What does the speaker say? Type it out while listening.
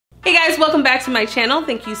Hey guys, welcome back to my channel.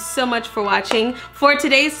 Thank you so much for watching. For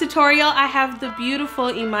today's tutorial, I have the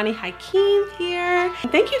beautiful Imani Hakim here.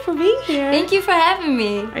 Thank you for being here. Thank you for having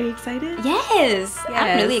me. Are you excited? Yes.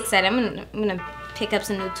 I'm really excited. I'm gonna pick up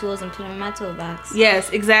some new tools and put them in my toolbox.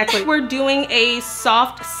 Yes, exactly. We're doing a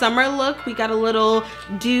soft summer look. We got a little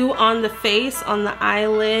dew on the face, on the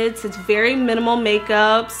eyelids. It's very minimal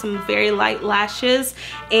makeup, some very light lashes,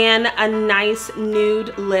 and a nice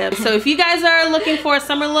nude lip. So if you guys are looking for a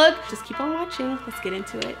summer look, just keep on watching. Let's get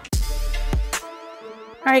into it.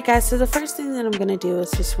 Alright guys, so the first thing that I'm going to do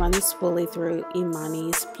is just run the spoolie through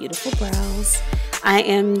Imani's beautiful brows. I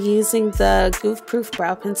am using the Goof Proof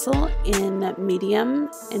Brow Pencil in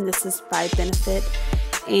medium, and this is by Benefit.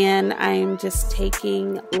 And I'm just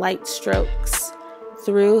taking light strokes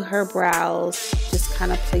through her brows, just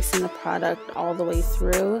kind of placing the product all the way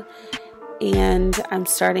through. And I'm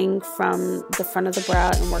starting from the front of the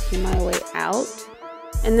brow and working my way out.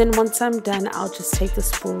 And then once I'm done, I'll just take the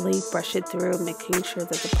spoolie, brush it through, making sure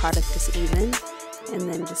that the product is even, and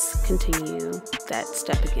then just continue that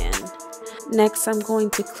step again. Next, I'm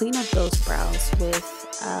going to clean up those brows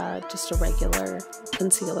with just a regular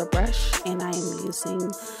concealer brush, and I am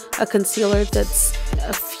using a concealer that's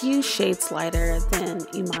a few shades lighter than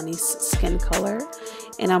Imani's skin color,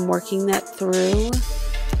 and I'm working that through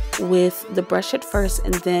with the brush at first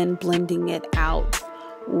and then blending it out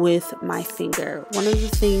with my finger. One of the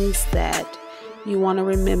things that you want to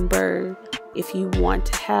remember if you want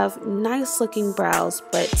to have nice looking brows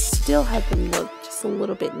but still have them look just a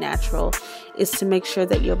little bit natural is to make sure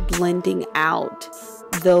that you're blending out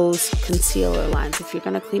those concealer lines. If you're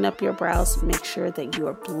going to clean up your brows, make sure that you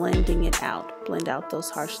are blending it out. Blend out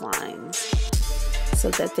those harsh lines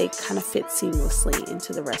so that they kind of fit seamlessly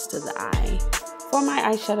into the rest of the eye. For my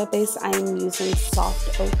eyeshadow base, I am using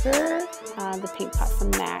Soft Ochre, the paint pot from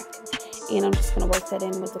MAC, and I'm just going to work that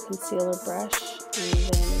in with a concealer brush and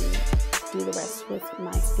then do the rest with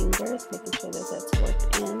my fingers, making sure that that's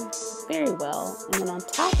worked in very well. And then on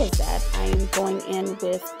top of that, I am going in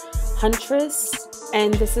with Huntress,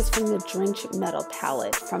 and this is from the Drench Metal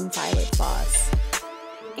palette from Voss.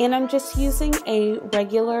 And I'm just using a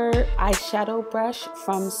regular eyeshadow brush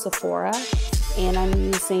from Sephora, and I'm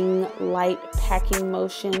using light packing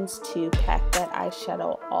motions to pack that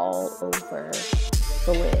eyeshadow all over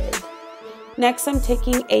the lid. Next, I'm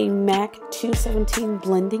taking a MAC 217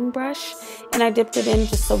 blending brush, and I dipped it in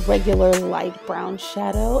just a regular light brown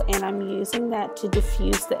shadow, and I'm using that to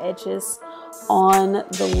diffuse the edges on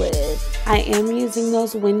the lid. I am using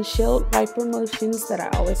those windshield wiper motions that I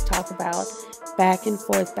always talk about, back and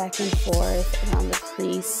forth around the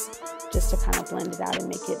crease, just to kind of blend it out and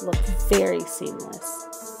make it look very seamless.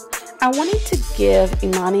 I wanted to give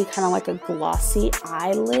Imani kind of like a glossy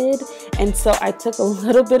eyelid, and so I took a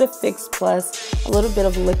little bit of Fix Plus, a little bit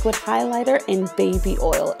of liquid highlighter, and baby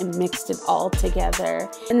oil and mixed it all together.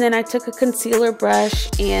 And then I took a concealer brush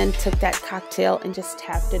and took that cocktail and just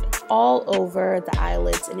tapped it all over the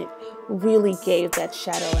eyelids, and it really gave that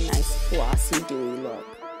shadow a nice glossy, dewy look.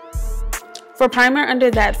 For primer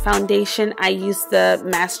under that foundation, I used the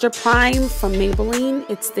Master Prime from Maybelline.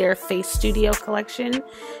 It's their Face Studio collection.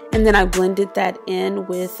 And then I blended that in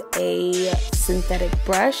with a synthetic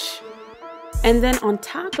brush. And then on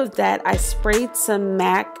top of that, I sprayed some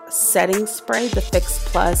MAC setting spray, the Fix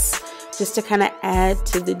Plus, just to kind of add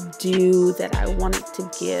to the dew that I wanted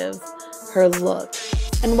to give her look.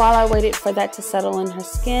 And while I waited for that to settle in her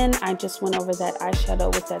skin, I just went over that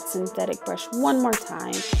eyeshadow with that synthetic brush one more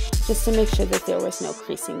time, just to make sure that there was no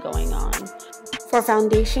creasing going on. For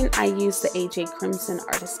foundation, I used the AJ Crimson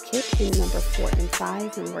Artist Kit in number 4 and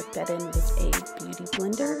 5 and worked that in with a beauty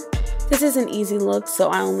blender. This is an easy look, so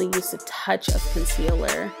I only used a touch of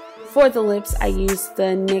concealer. For the lips, I used the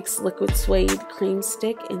NYX Liquid Suede Cream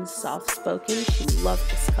Stick in Soft Spoken. She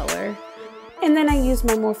loved this color. And then I used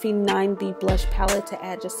my Morphe 9B blush palette to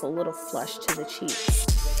add just a little flush to the cheeks.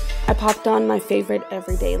 I popped on my favorite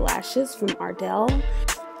everyday lashes from Ardell.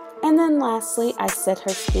 And then lastly, I set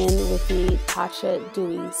her skin with the Tatcha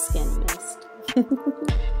Dewy Skin Mist.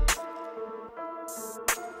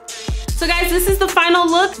 So guys, this is the final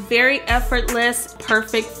look. Very effortless,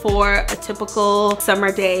 perfect for a typical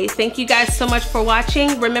summer day. Thank you guys so much for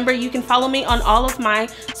watching. Remember, you can follow me on all of my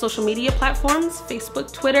social media platforms,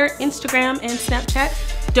 Facebook, Twitter, Instagram, and Snapchat.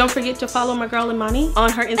 Don't forget to follow my girl Imani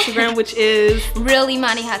on her Instagram, which is Real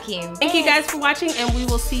Imani Hakim. Thank you guys for watching, and we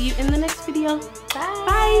will see you in the next video.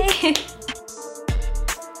 Bye. Bye.